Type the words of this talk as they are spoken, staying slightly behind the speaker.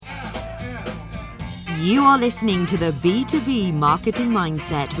You are listening to the B2B Marketing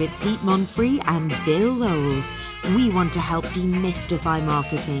Mindset with Pete Monfrey and Bill Lowell. We want to help demystify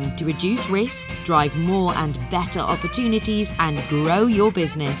marketing to reduce risk, drive more and better opportunities, and grow your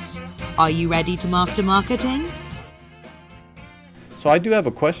business. Are you ready to master marketing? So I do have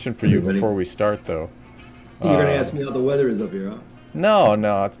a question for you before we start, though. You're going to ask me how the weather is up here, huh?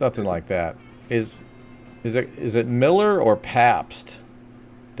 No, it's nothing like that. Is it Miller or Pabst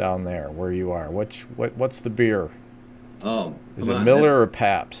down there where you are? What's the beer? Oh, is it Miller or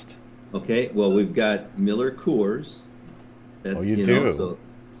Pabst? Okay, well, we've got Miller Coors. That's, you do.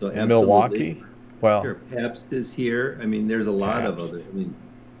 So in Milwaukee. Well, sure, Pabst is here. I mean, there's a lot of other. I mean,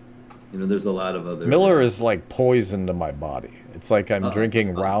 there's a lot of other. Miller is like poison to my body. It's like I'm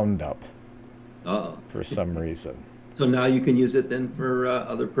drinking Roundup. For some reason. So now you can use it then for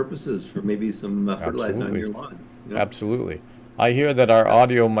other purposes, for maybe some fertilizer on your lawn. You know? Absolutely. I hear that our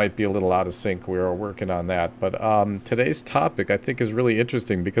audio might be a little out of sync. We are working on that. But today's topic, I think, is really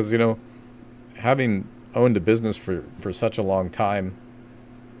interesting because, having owned a business for such a long time,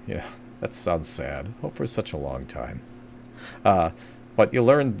 that sounds sad. Oh, for such a long time. But you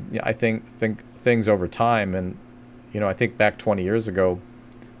learn, I think things over time. And, I think back 20 years ago,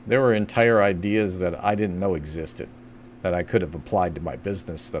 there were entire ideas that I didn't know existed, that I could have applied to my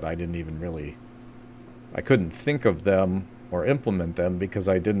business that I couldn't think of them or implement them because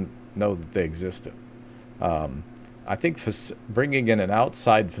I didn't know that they existed. I think bringing in an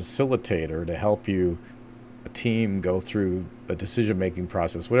outside facilitator to help a team go through a decision-making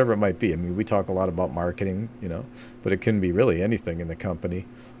process, whatever it might be. I mean, we talk a lot about marketing, but it can be really anything in the company.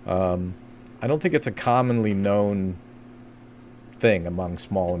 I don't think it's a commonly known thing among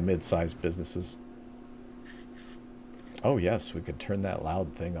small and mid-sized businesses. Oh yes, we could turn that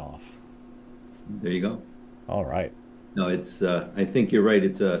loud thing off. There you go. All right. No, it's. I think you're right.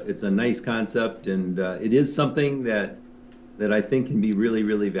 It's a nice concept, and it is something that I think can be really,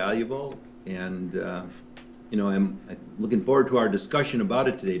 really valuable. And I'm looking forward to our discussion about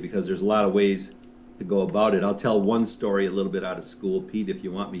it today because there's a lot of ways to go about it. I'll tell one story a little bit out of school, Pete, if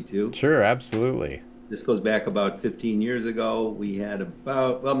you want me to. Sure, absolutely. This goes back about 15 years ago. We had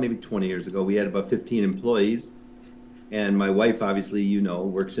maybe 20 years ago, we had about 15 employees. And my wife, obviously,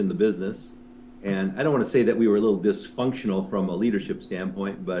 works in the business. And I don't want to say that we were a little dysfunctional from a leadership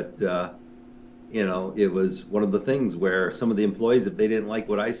standpoint, but, it was one of the things where some of the employees, if they didn't like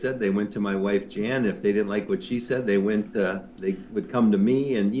what I said, they went to my wife, Jan. If they didn't like what she said, they would come to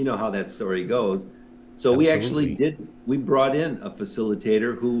me, and you know how that story goes. So Absolutely. we brought in a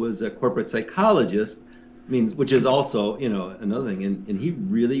facilitator who was a corporate psychologist, which is also, another thing. And he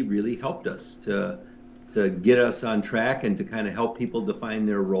really, really helped us to get us on track and to kind of help people define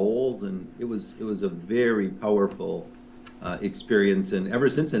their roles. And it was a very powerful experience. And ever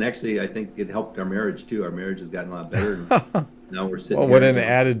since, and actually, I think it helped our marriage too. Our marriage has gotten a lot better. Now we're sitting. Well, what an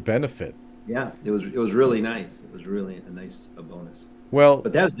added benefit. Yeah, it was really nice. It was really a nice bonus. Well,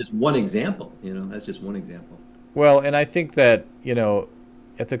 but that's just one example, that's just one example. Well, and I think that,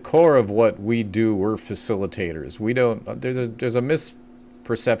 at the core of what we do, we're facilitators. There's a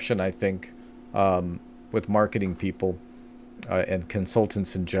misperception, I think, with marketing people and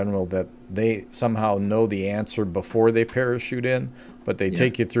consultants in general, that they somehow know the answer before they parachute in, but they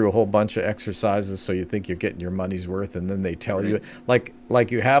take you through a whole bunch of exercises so you think you're getting your money's worth, and then they tell you, like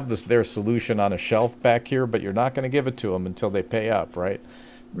you have their solution on a shelf back here, but you're not going to give it to them until they pay up, right?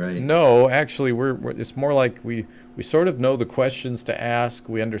 Right. No, actually, it's more like we sort of know the questions to ask.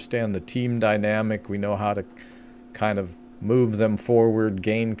 We understand the team dynamic. We know how to kind of move them forward,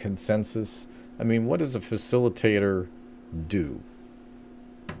 gain consensus. I mean, what does a facilitator do?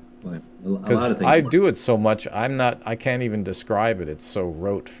 Because I do it so much, I can't even describe it. It's so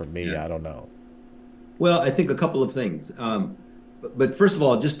rote for me. Yeah. I don't know. Well, I think a couple of things. But first of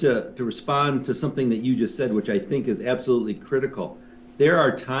all, just to respond to something that you just said, which I think is absolutely critical. There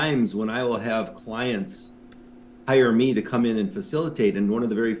are times when I will have clients hire me to come in and facilitate. And one of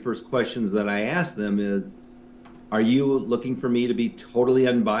the very first questions that I ask them is, are you looking for me to be totally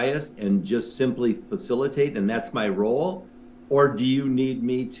unbiased and just simply facilitate, and that's my role? Or do you need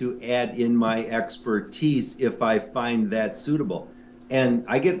me to add in my expertise if I find that suitable? And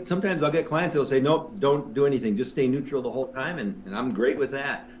sometimes I'll get clients that will say, nope, don't do anything, just stay neutral the whole time, and I'm great with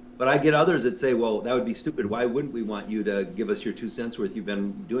that. But I get others that say, well, that would be stupid. Why wouldn't we want you to give us your 2 cents worth? You've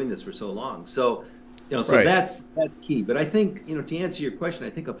been doing this for so long. So, Right. that's key. But I think, to answer your question, I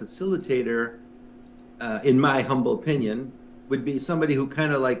think a facilitator, in my humble opinion, would be somebody who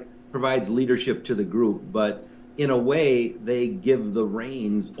kind of like provides leadership to the group, but in a way, they give the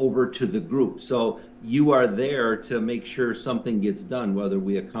reins over to the group. So you are there to make sure something gets done, whether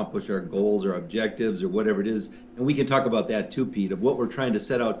we accomplish our goals or objectives or whatever it is. And we can talk about that too, Pete, of what we're trying to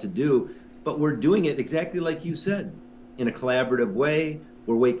set out to do. But we're doing it exactly like you said, in a collaborative way.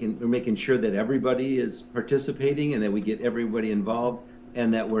 We're making sure that everybody is participating and that we get everybody involved,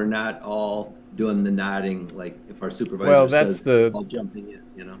 and that we're not all doing the nodding like if our supervisor says all jumping in,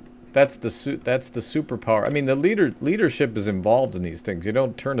 you know. That's the superpower. I mean, the leadership is involved in these things. You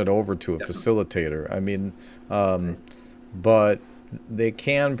don't turn it over to a facilitator. I mean, but they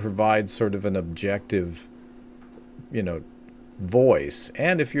can provide sort of an objective, you know, voice.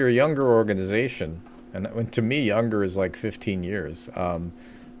 And if you're a younger organization, and to me, younger is like 15 years.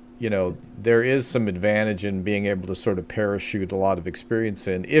 You know, there is some advantage in being able to sort of parachute a lot of experience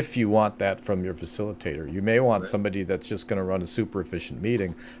in if you want that from your facilitator. You may want somebody that's just going to run a super efficient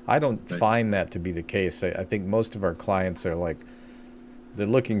meeting. I don't find that to be the case. I think most of our clients are like, they're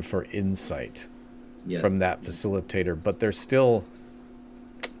looking for insight from that facilitator, but they're still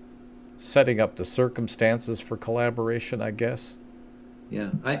setting up the circumstances for collaboration, I guess. Yeah,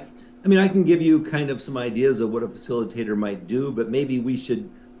 I mean, I can give you kind of some ideas of what a facilitator might do, but maybe we should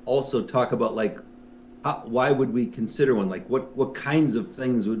also talk about like why would we consider one, like what kinds of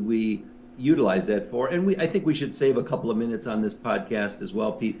things would we utilize that for. And I think we should save a couple of minutes on this podcast as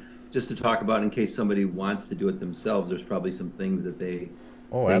well, Pete, just to talk about in case somebody wants to do it themselves. There's probably some things that they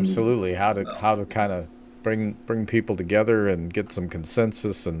absolutely how to kind of bring people together and get some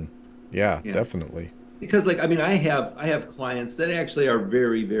consensus. And yeah, definitely, because like I mean I have clients that actually are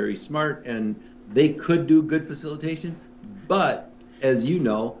very, very smart and they could do good facilitation, but as you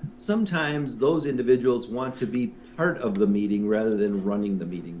know, sometimes those individuals want to be part of the meeting rather than running the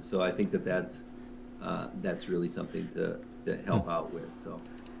meeting. So I think that's really something to help out with. So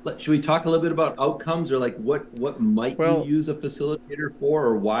should we talk a little bit about outcomes, or like what might you use a facilitator for,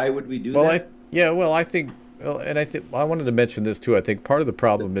 or why would we do that? I think I wanted to mention this too. I think part of the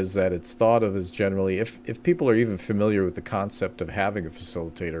problem is that it's thought of as generally, if people are even familiar with the concept of having a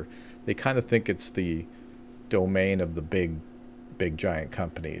facilitator, they kind of think it's the domain of the big giant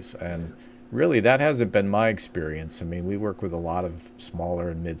companies, and really that hasn't been my experience. I mean, we work with a lot of smaller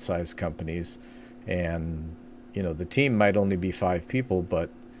and mid-sized companies, and you know, the team might only be 5 people,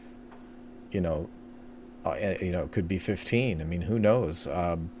 but you know, it could be 15. I mean, who knows?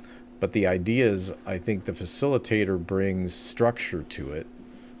 But the idea is, I think the facilitator brings structure to it,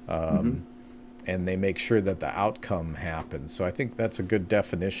 and they make sure that the outcome happens. So I think that's a good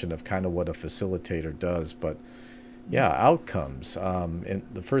definition of kind of what a facilitator does. But yeah, outcomes. And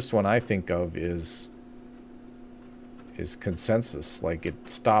the first one I think of is consensus. Like, it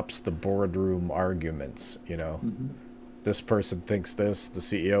stops the boardroom arguments. You know, this person thinks this, the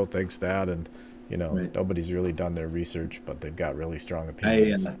CEO thinks that, and you know, nobody's really done their research, but they've got really strong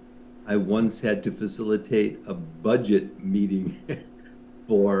opinions. I once had to facilitate a budget meeting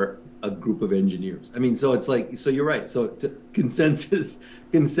for a group of engineers. I mean, so it's like, so you're right. So consensus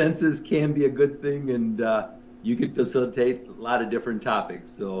can be a good thing, and you can facilitate a lot of different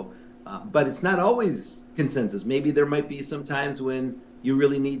topics. So, but it's not always consensus. Maybe there might be some times when you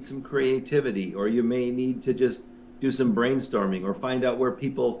really need some creativity, or you may need to just do some brainstorming or find out where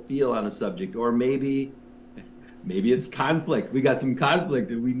people feel on a subject, or maybe it's conflict. We got some conflict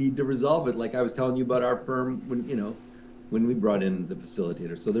and we need to resolve it. Like I was telling you about our firm when we brought in the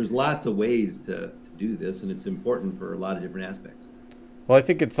facilitator. So there's lots of ways to do this, and it's important for a lot of different aspects. Well, I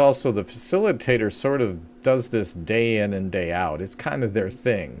think it's also the facilitator sort of does this day in and day out. It's kind of their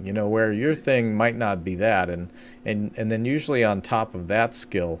thing, you know, where your thing might not be that. And then usually on top of that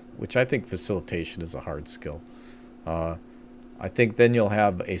skill, which I think facilitation is a hard skill, I think then you'll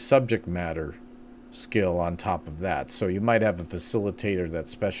have a subject matter skill on top of that. So you might have a facilitator that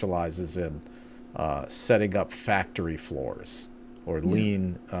specializes in setting up factory floors or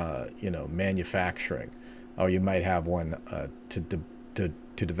lean, manufacturing. Or you might have one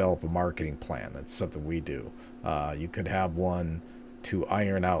to develop a marketing plan. That's something we do. You could have one to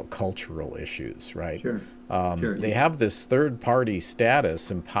iron out cultural issues, right? Sure. They have this third-party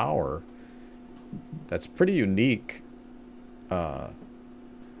status and power that's pretty unique to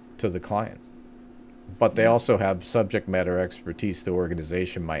the client. But they also have subject matter expertise the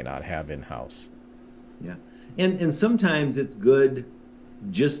organization might not have in-house. Yeah. And sometimes it's good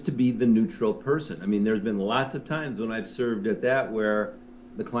just to be the neutral person. I mean, there's been lots of times when I've served at that where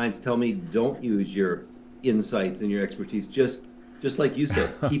the clients tell me, don't use your insights and your expertise. Just like you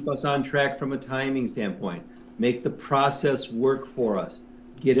said, keep us on track from a timing standpoint. Make the process work for us.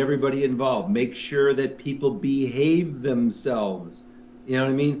 Get everybody involved. Make sure that people behave themselves. You know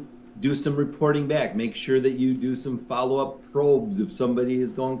what I mean? Do some reporting back. Make sure that you do some follow-up probes. If somebody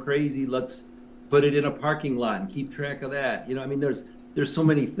is going crazy, let's put it in a parking lot and keep track of that. You know, I mean, there's so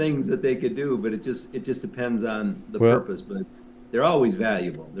many things that they could do, but it just depends on the purpose. But they're always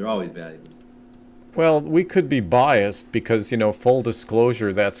valuable. They're always valuable. Well, we could be biased because, you know, full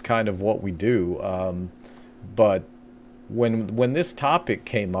disclosure, that's kind of what we do. But when this topic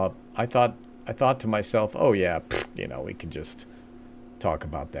came up, I thought to myself, oh yeah, you know, we could just talk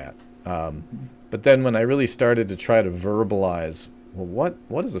about that. But then when I really started to try to verbalize, well,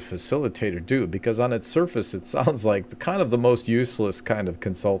 what does a facilitator do? Because on its surface, it sounds like the most useless kind of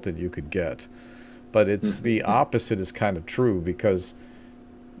consultant you could get. But it's the opposite is kind of true, because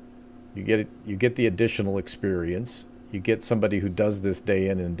you get the additional experience. You get somebody who does this day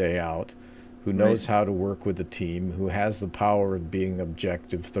in and day out, who knows how to work with the team, who has the power of being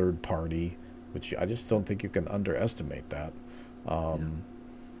objective third party, which I just don't think you can underestimate that.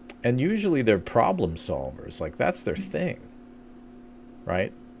 And usually they're problem solvers. Like, that's their thing,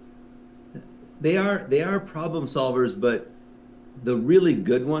 right? They are problem solvers, but the really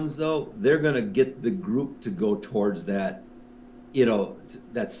good ones, though, they're going to get the group to go towards that, you know,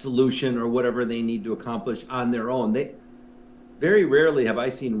 that solution or whatever they need to accomplish on their own. They very rarely have I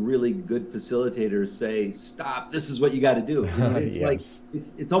seen really good facilitators say, "Stop! This is what you got to do." You know, it's Yes. like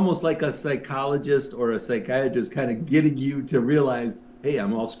it's almost like a psychologist or a psychiatrist kind of getting you to realize, "Hey,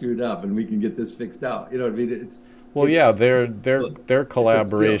 I'm all screwed up, and we can get this fixed out." You know what I mean? Well, yeah, their it's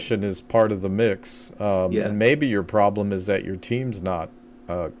collaboration is part of the mix. Yeah. And maybe your problem is that your team's not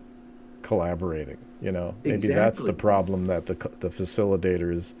collaborating. You know, maybe that's the problem that the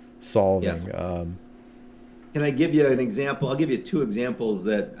facilitator is solving. Yeah. Can I give you an example? I'll give you two examples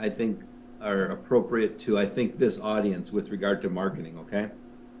that I think are appropriate to, I think, this audience with regard to marketing, okay?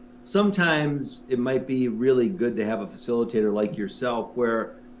 Sometimes it might be really good to have a facilitator like yourself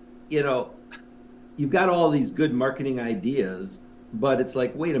where, you know, you've got all these good marketing ideas, but it's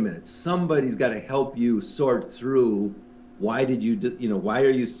like, wait a minute, somebody's got to help you sort through why did you do, you know, why are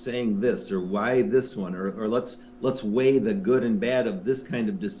you saying this, or why this one, or let's weigh the good and bad of this kind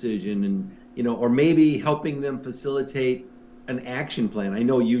of decision, and you know, or maybe helping them facilitate an action plan. I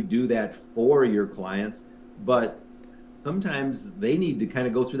know you do that for your clients, but sometimes they need to kind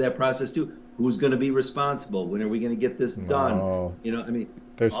of go through that process too. Who's going to be responsible? When are we going to get this done? No. You know, I mean,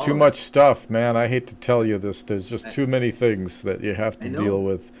 There's too much stuff, man. I hate to tell you this. There's just too many things that you have to deal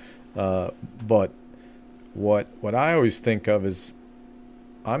with. But what I always think of is,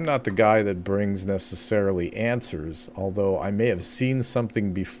 I'm not the guy that brings necessarily answers, although I may have seen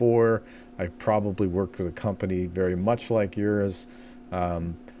something before. I've probably worked with a company very much like yours.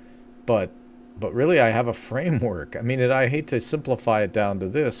 But really, I have a framework. I mean, I hate to simplify it down to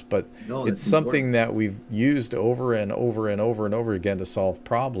this, but it's something that we've used over and over and over and over again to solve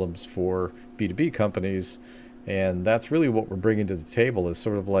problems for B2B companies. And that's really what we're bringing to the table, is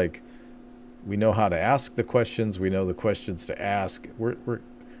sort of like, we know how to ask the questions. We know the questions to ask. We're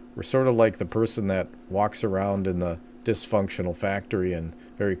sort of like the person that walks around in the dysfunctional factory and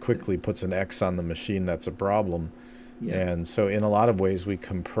very quickly puts an X on the machine that's a problem. Yeah. And so in a lot of ways, we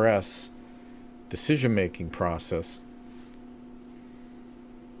compress decision-making process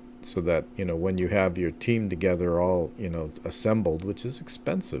so that, you know, when you have your team together all, you know, assembled, which is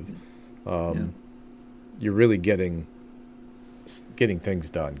expensive, you're really getting things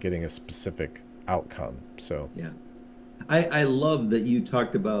done, getting a specific outcome. So yeah, I love that you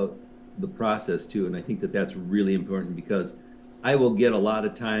talked about the process too, and I think that that's really important, because I will get a lot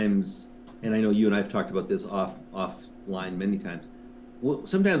of times, and I know you and I've talked about this offline many times.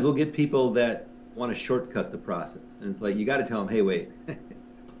 Sometimes we'll get people that want to shortcut the process, and it's like, you got to tell them, hey, wait,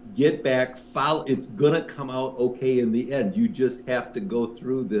 get back, follow. It's gonna come out okay in the end. You just have to go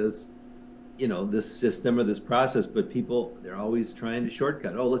through this, you know, this system or this process. But people, they're always trying to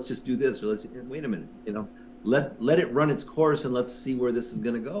shortcut. Oh, let's just do this, or let's wait a minute, you know. Let it run its course, and let's see where this is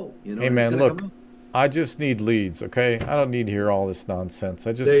going to go. You know, hey man, look, I just need leads, okay? I don't need to hear all this nonsense.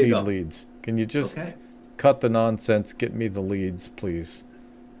 I just need leads. Can you just cut the nonsense, get me the leads, please?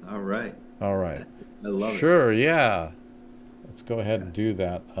 All right. All right. I love it. Sure, yeah. Let's go ahead and do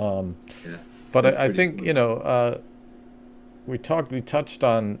that. But I think cool. You know, we touched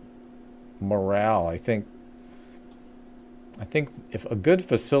on morale. I think if a good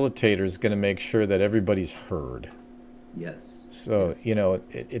facilitator is going to make sure that everybody's heard. Yes. So, you know,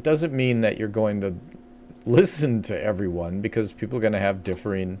 it doesn't mean that you're going to listen to everyone, because people are going to have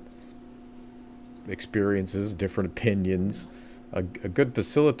differing experiences, different opinions. A good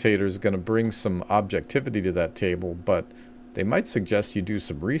facilitator is going to bring some objectivity to that table, but they might suggest you do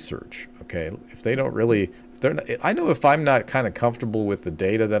some research, okay? If they're not, I know if I'm not kind of comfortable with the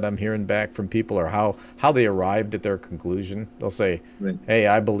data that I'm hearing back from people, or how they arrived at their conclusion, they'll say, Right. hey,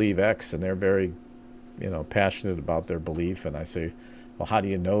 I believe X, and they're very, passionate about their belief. And I say, well, how do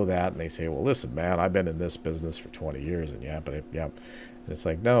you know that? And they say, well, listen, man, I've been in this business for 20 years, and yeah. And it's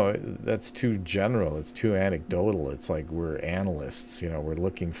like, no, that's too general. It's too anecdotal. It's like we're analysts, we're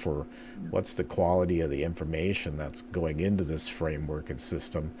looking for what's the quality of the information that's going into this framework and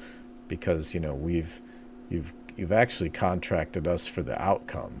system, because, you've actually contracted us for the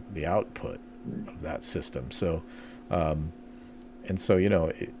outcome, the output of that system. So, and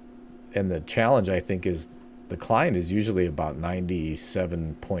so, and the challenge, I think, is the client is usually about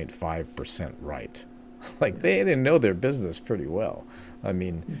 97.5% right. Like they know their business pretty well. I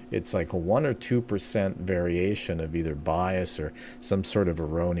mean, it's like a 1 or 2% variation of either bias or some sort of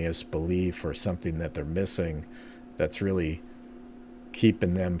erroneous belief or something that they're missing that's really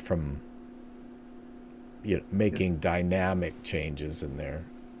keeping them from making dynamic changes in their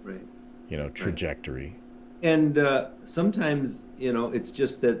Right. trajectory. And sometimes, it's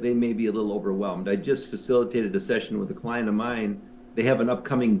just that they may be a little overwhelmed. I just facilitated a session with a client of mine. They have an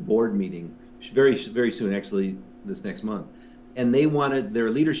upcoming board meeting very, very soon, actually, this next month. And their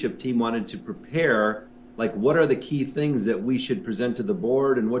leadership team wanted to prepare, like, what are the key things that we should present to the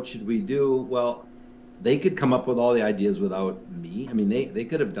board and what should we do? Well, they could come up with all the ideas without me. I mean, they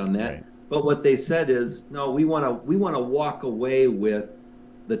could have done that. Right. But what they said is, no, we want to walk away with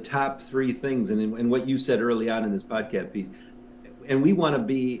the top 3 things, and what you said early on in this podcast piece, and we want to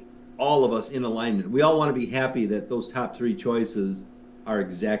be, all of us, in alignment. We all want to be happy that those top 3 choices are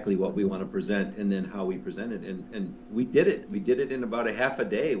exactly what we want to present, and then how we present it. And we did it. We did it in about a half a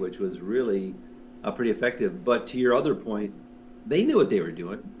day, which was really pretty effective. But to your other point, they knew what they were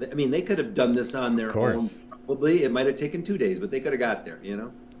doing. I mean, they could have done this on their own. Probably it might have taken 2 days, but they could have got there.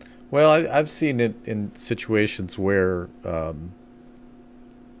 Well, I've seen it in situations where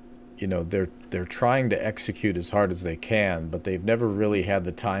they're trying to execute as hard as they can, but they've never really had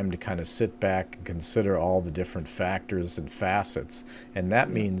the time to kind of sit back and consider all the different factors and facets. And that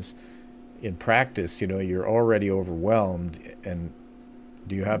means in practice, you're already overwhelmed, and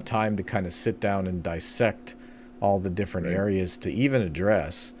do you have time to kind of sit down and dissect all the different areas to even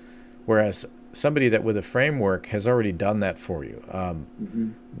address? Whereas somebody that with a framework has already done that for you.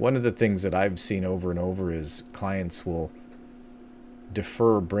 One of the things that I've seen over and over is clients will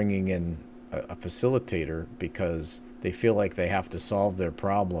defer bringing in a facilitator because they feel like they have to solve their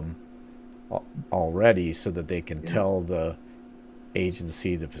problem already so that they can tell the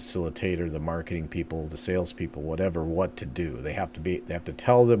agency, the facilitator, the marketing people, the salespeople, whatever, what to do. They have to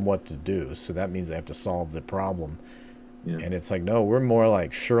tell them what to do. So that means they have to solve the problem. Yeah. And it's like, no, we're more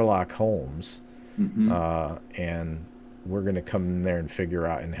like Sherlock Holmes, and we're going to come in there and figure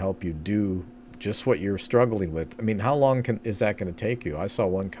out and help you do just what you're struggling with. I mean, how long is that going to take you? I saw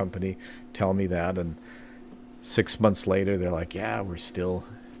one company tell me that, and 6 months later, they're like, yeah, we're still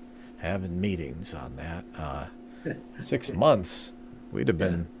having meetings on that. 6 months, we've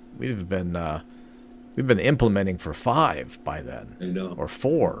been implementing for 5 by then, or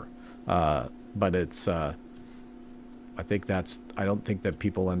 4. But it's, I don't think that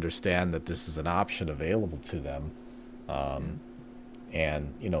people understand that this is an option available to them.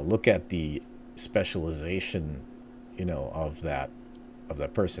 And, look at the specialization, of that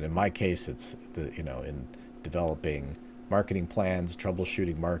person. In my case, it's in developing marketing plans,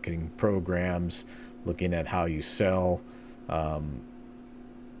 troubleshooting marketing programs, looking at how you sell.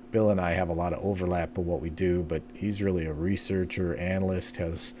 Bill and I have a lot of overlap of what we do, but he's really a researcher, analyst,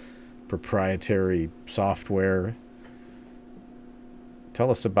 has proprietary software.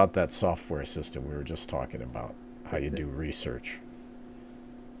 Tell us about that software system we were just talking about, how you do research.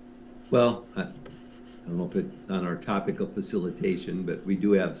 Well, I don't know if it's on our topic of facilitation, but we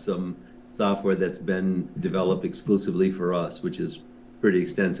do have some software that's been developed exclusively for us, which is pretty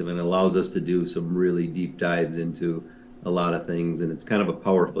extensive and allows us to do some really deep dives into a lot of things. And it's kind of a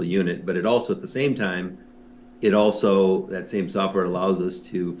powerful unit, but it also, at the same time, that same software allows us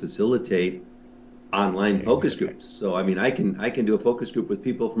to facilitate online focus groups. So, I mean, I can do a focus group with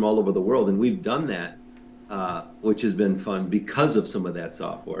people from all over the world, and we've done that. Which has been fun because of some of that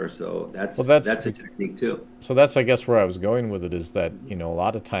software. So that's a technique too. So that's, I guess, where I was going with it is that, a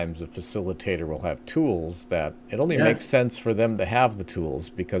lot of times a facilitator will have tools that it only makes sense for them to have the tools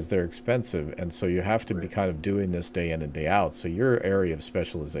because they're expensive. And so you have to be kind of doing this day in and day out. So your area of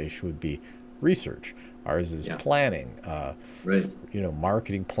specialization would be research. Ours is planning,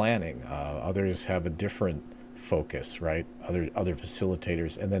 marketing planning. Others have a different focus, right? Other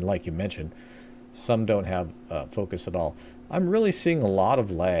facilitators. And then, like you mentioned, some don't have focus at all. I'm really seeing a lot of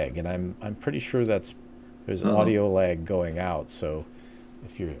lag, and I'm pretty sure that's there's audio lag going out. So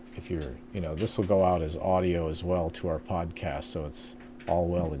if you're this will go out as audio as well to our podcast, so it's all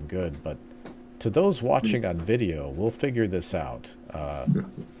well and good. But to those watching on video, we'll figure this out. The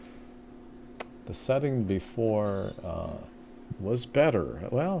setting before was better.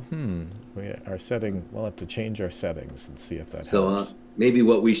 Well, we'll have to change our settings and see if that helps. Maybe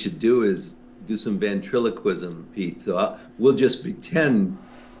what we should do is do some ventriloquism, Pete. So we'll just pretend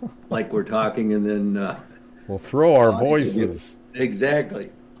like we're talking, and then we'll throw our voices.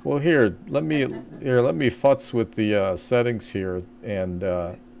 Exactly. Well, let me futz with the settings here, and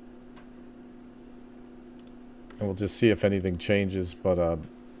we'll just see if anything changes. But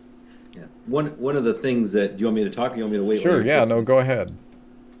yeah, one of the things that, do you want me to talk? Or you want me to wait? Sure. Yeah. No. Go ahead.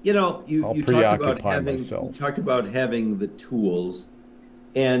 You talked about having the tools,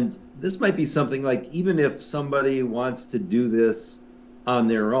 and this might be something like, even if somebody wants to do this on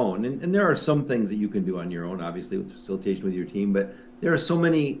their own, and there are some things that you can do on your own, obviously with facilitation with your team, but there are so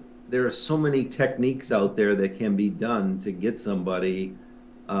many techniques out there that can be done to get somebody,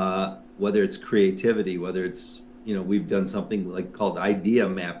 whether it's creativity, whether it's, we've done something called idea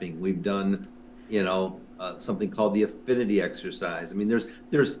mapping. We've done, something called the affinity exercise. I mean, there's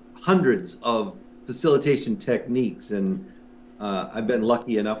hundreds of facilitation techniques, and I've been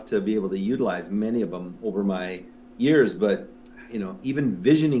lucky enough to be able to utilize many of them over my years. But even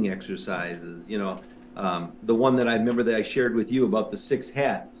visioning exercises. The one that I remember that I shared with you about the 6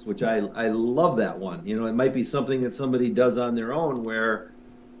 hats, which I love that one. It might be something that somebody does on their own, where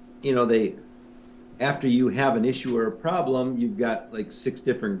they, after you have an issue or a problem, you've got like 6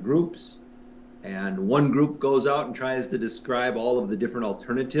 different groups. And one group goes out and tries to describe all of the different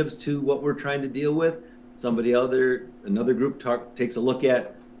alternatives to what we're trying to deal with. Another group takes a look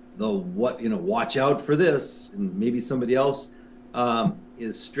at watch out for this. And maybe somebody else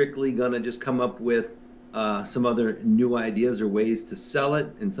is strictly going to just come up with some other new ideas or ways to sell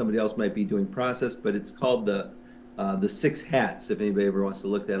it. And somebody else might be doing process, but it's called the 6 hats. If anybody ever wants to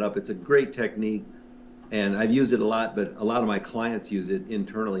look that up, it's a great technique. And I've used it a lot, but a lot of my clients use it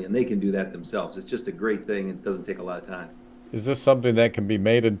internally, and they can do that themselves. It's just a great thing. It doesn't take a lot of time. Is this something that can be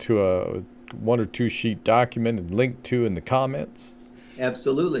made into a 1 or 2 sheet document and linked to in the comments?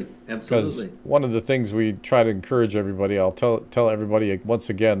 Absolutely. Because one of the things we try to encourage everybody, I'll tell everybody once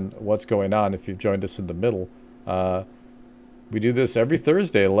again what's going on if you've joined us in the middle. We do this every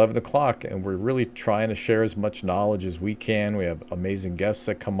Thursday at 11 o'clock, and we're really trying to share as much knowledge as we can. We have amazing guests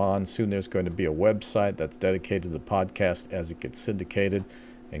that come on. Soon there's going to be a website that's dedicated to the podcast as it gets syndicated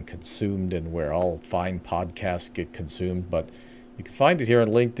and consumed, and where all fine podcasts get consumed. But you can find it here on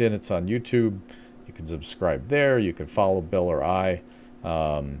LinkedIn. It's on YouTube. You can subscribe there. You can follow Bill or I.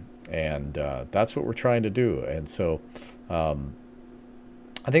 And that's what we're trying to do. And so I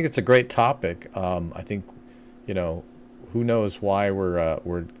think it's a great topic. I think, who knows why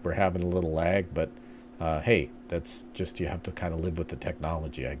we're having a little lag, but hey, that's just, you have to kind of live with the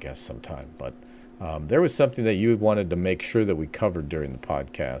technology, I guess, sometime. But there was something that you wanted to make sure that we covered during the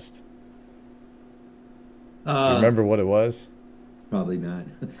podcast. Do you remember what it was? Probably not.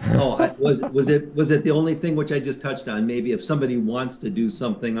 Was it the only thing which I just touched on? Maybe if somebody wants to do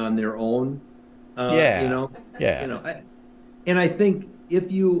something on their own, Yeah. And I think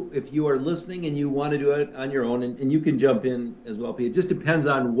if you are listening and you want to do it on your own, and you can jump in as well, Pete. It just depends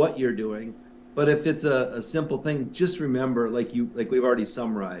on what you're doing. But if it's a simple thing, just remember, like we've already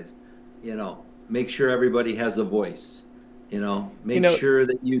summarized, make sure everybody has a voice. Make sure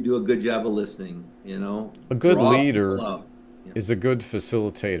that you do a good job of listening. A good leader is a good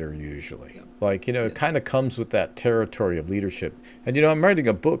facilitator usually. Yeah. It kind of comes with that territory of leadership. And I'm writing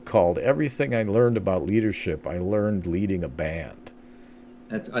a book called Everything I Learned About Leadership, I Learned Leading a Band.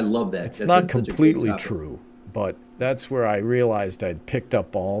 I love that. It's not completely true, but that's where I realized I'd picked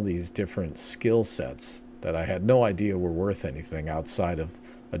up all these different skill sets that I had no idea were worth anything outside of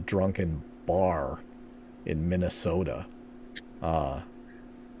a drunken bar in Minnesota.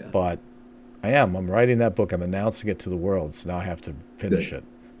 But I'm writing that book. I'm announcing it to the world, so now I have to finish it.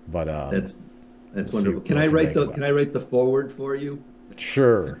 But that's wonderful. Can I write the foreword for you?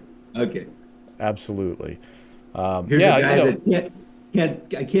 Sure. Okay. Absolutely. Here's a guy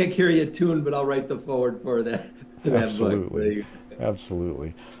that I can't carry a tune, but I'll write the foreword for that. Absolutely.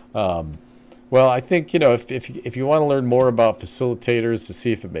 Absolutely. Well, I think, if you want to learn more about facilitators to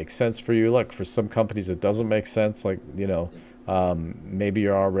see if it makes sense for you, look, for some companies it doesn't make sense, maybe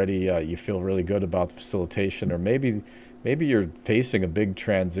you're already, you feel really good about the facilitation, or maybe you're facing a big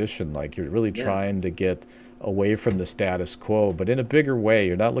transition, like you're really trying to get away from the status quo, but in a bigger way.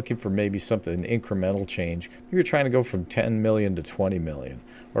 You're not looking for maybe something, an incremental change. You're trying to go from 10 million to 20 million,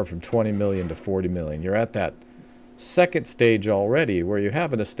 or from 20 million to 40 million. You're at that second stage already where you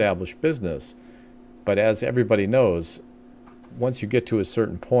have an established business. But as everybody knows, once you get to a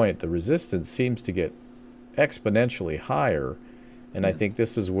certain point, the resistance seems to get exponentially higher. And I think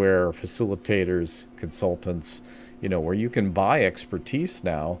this is where facilitators, consultants, where you can buy expertise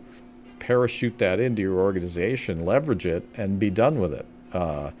now, parachute that into your organization, leverage it, and be done with it,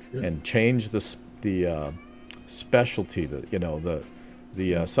 and change the specialty,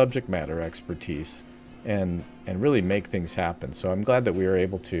 the subject matter expertise, and really make things happen. So I'm glad that we were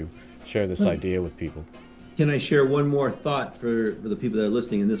able to share this idea with people. Can I share one more thought for the people that are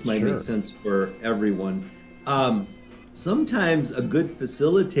listening? And this might make sense for everyone. Sometimes a good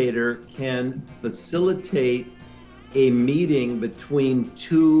facilitator can facilitate a meeting between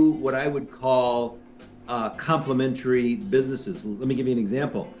two, what I would call complementary businesses. Let me give you an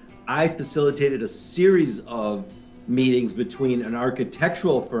example. I facilitated a series of meetings between an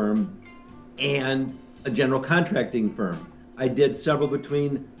architectural firm and a general contracting firm. I did several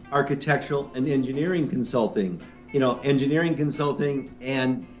between architectural and engineering consulting, engineering consulting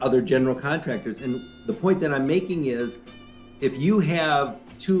and other general contractors. And the point that I'm making is, if you have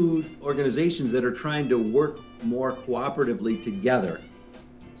two organizations that are trying to work more cooperatively together,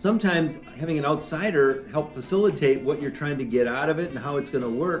 sometimes having an outsider help facilitate what you're trying to get out of it and how it's going to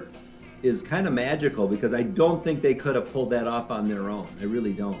work is kind of magical, because I don't think they could have pulled that off on their own. I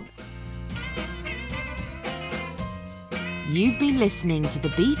really don't. You've been listening to the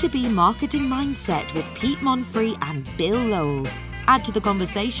B2B Marketing Mindset with Pete Monfrey and Bill Lowell. Add to the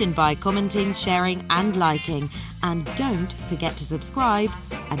conversation by commenting, sharing, and liking. And don't forget to subscribe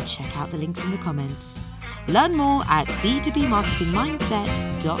and check out the links in the comments. Learn more at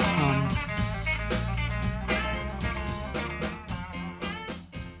b2bmarketingmindset.com.